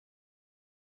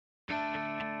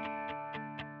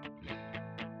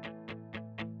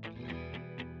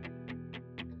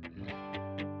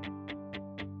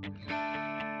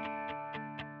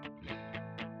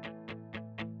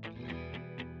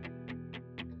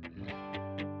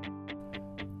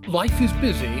Life is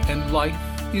busy and life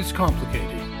is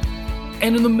complicated.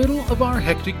 And in the middle of our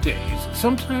hectic days,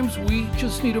 sometimes we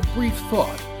just need a brief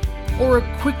thought, or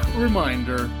a quick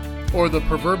reminder, or the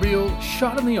proverbial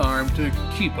shot in the arm to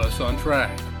keep us on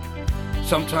track.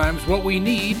 Sometimes what we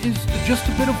need is just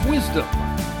a bit of wisdom,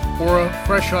 or a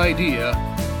fresh idea,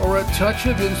 or a touch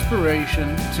of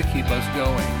inspiration to keep us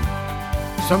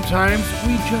going. Sometimes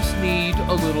we just need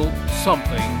a little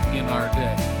something in our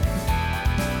day.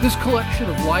 This collection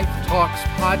of Life Talks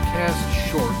podcast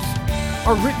shorts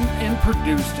are written and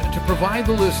produced to provide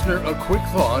the listener a quick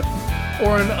thought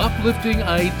or an uplifting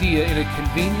idea in a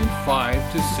convenient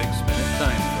 5 to 6 minute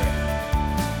time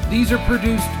frame. These are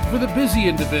produced for the busy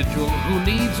individual who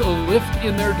needs a lift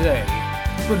in their day,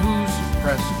 but who's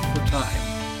pressed for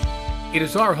time. It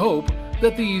is our hope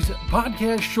that these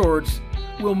podcast shorts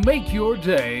will make your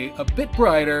day a bit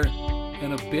brighter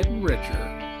and a bit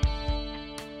richer.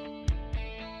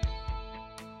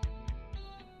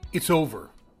 It's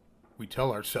over, we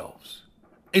tell ourselves.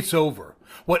 It's over.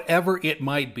 Whatever it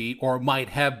might be or might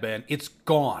have been, it's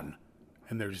gone,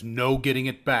 and there's no getting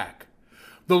it back.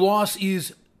 The loss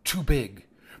is too big.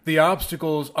 The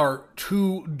obstacles are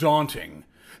too daunting.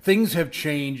 Things have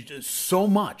changed so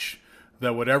much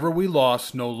that whatever we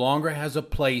lost no longer has a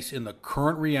place in the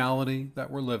current reality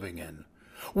that we're living in.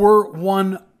 We're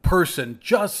one person,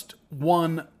 just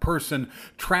one person,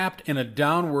 trapped in a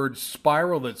downward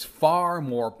spiral that's far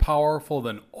more powerful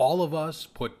than all of us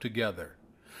put together.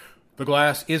 The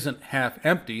glass isn't half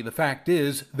empty. The fact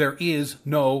is, there is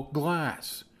no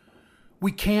glass.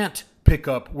 We can't pick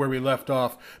up where we left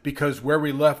off because where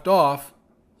we left off,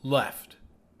 left.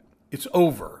 It's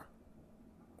over,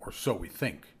 or so we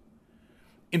think.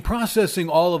 In processing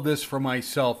all of this for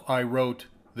myself, I wrote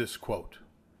this quote.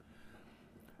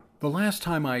 The last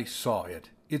time I saw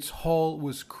it, its hull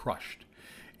was crushed,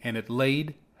 and it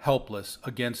laid helpless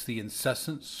against the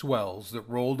incessant swells that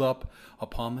rolled up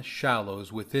upon the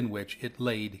shallows within which it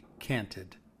laid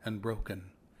canted and broken.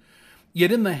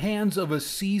 Yet in the hands of a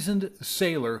seasoned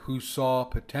sailor who saw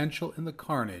potential in the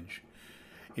carnage,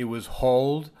 it was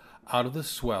hauled out of the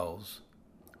swells,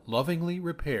 lovingly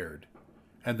repaired,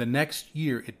 and the next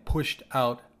year it pushed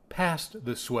out past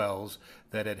the swells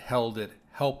that had held it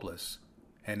helpless,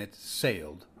 and it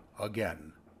sailed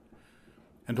again.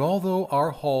 And although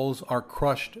our hulls are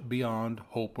crushed beyond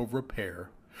hope of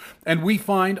repair, and we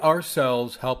find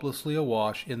ourselves helplessly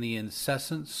awash in the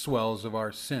incessant swells of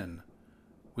our sin,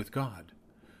 with God,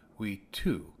 we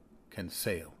too can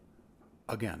sail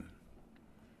again.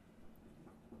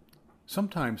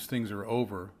 Sometimes things are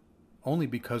over only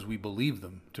because we believe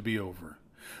them to be over.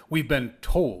 We've been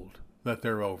told that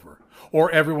they're over, or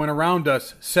everyone around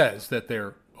us says that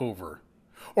they're over,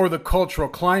 or the cultural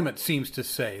climate seems to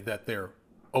say that they're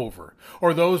over,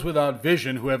 or those without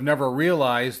vision who have never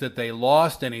realized that they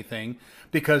lost anything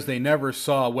because they never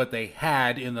saw what they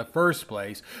had in the first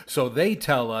place, so they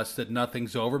tell us that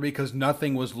nothing's over because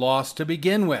nothing was lost to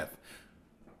begin with.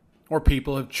 Or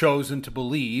people have chosen to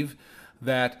believe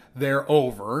that they're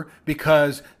over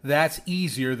because that's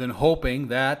easier than hoping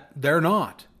that they're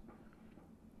not.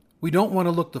 We don't want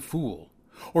to look the fool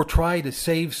or try to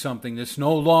save something that's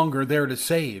no longer there to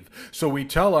save. So we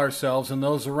tell ourselves and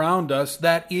those around us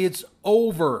that it's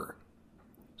over.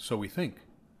 So we think.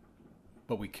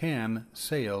 But we can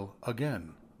sail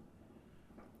again.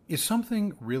 Is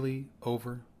something really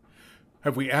over?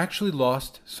 Have we actually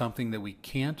lost something that we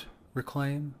can't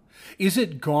reclaim? Is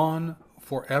it gone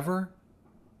forever?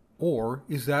 Or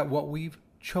is that what we've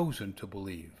chosen to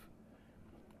believe?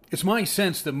 It's my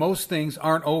sense that most things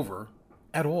aren't over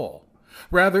at all.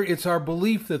 Rather, it's our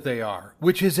belief that they are,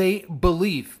 which is a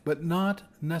belief, but not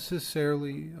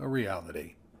necessarily a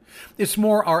reality. It's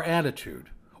more our attitude,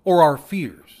 or our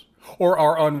fears, or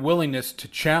our unwillingness to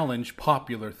challenge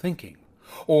popular thinking,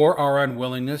 or our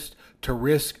unwillingness to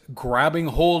risk grabbing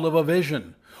hold of a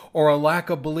vision, or a lack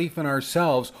of belief in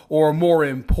ourselves, or more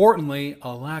importantly,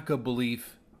 a lack of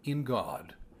belief in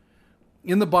God.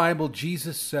 In the Bible,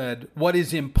 Jesus said, "What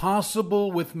is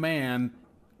impossible with man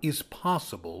is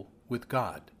possible with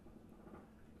God."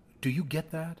 Do you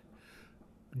get that?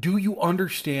 Do you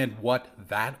understand what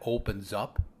that opens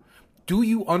up? Do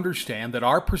you understand that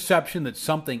our perception that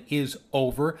something is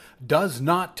over does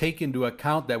not take into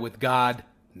account that with God,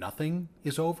 nothing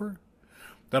is over?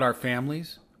 That our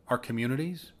families, our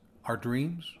communities, our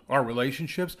dreams, our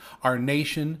relationships, our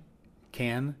nation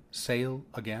can sail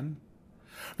again?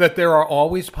 That there are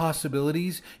always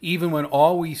possibilities, even when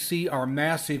all we see are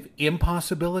massive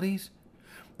impossibilities?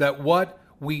 That what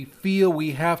we feel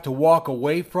we have to walk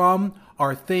away from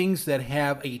are things that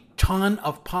have a ton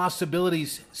of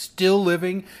possibilities still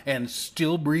living and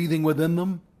still breathing within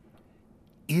them?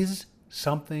 Is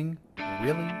something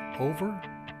really over?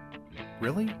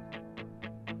 Really?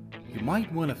 You might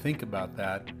want to think about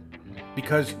that,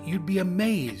 because you'd be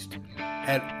amazed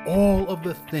at all of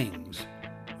the things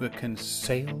that can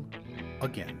sail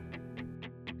again.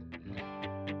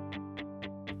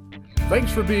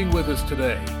 Thanks for being with us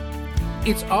today.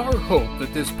 It's our hope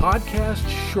that this podcast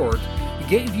short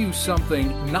gave you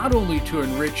something not only to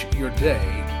enrich your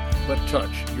day, but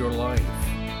touch your life.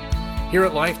 Here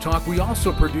at Life Talk, we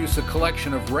also produce a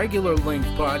collection of regular-length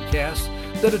podcasts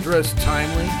that address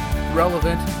timely,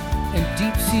 relevant, and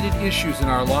deep-seated issues in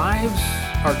our lives,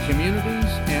 our communities,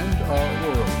 and our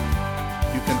world.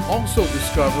 You can also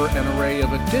discover an array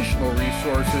of additional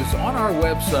resources on our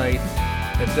website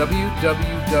at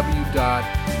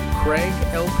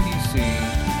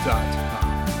www.craiglpc.com.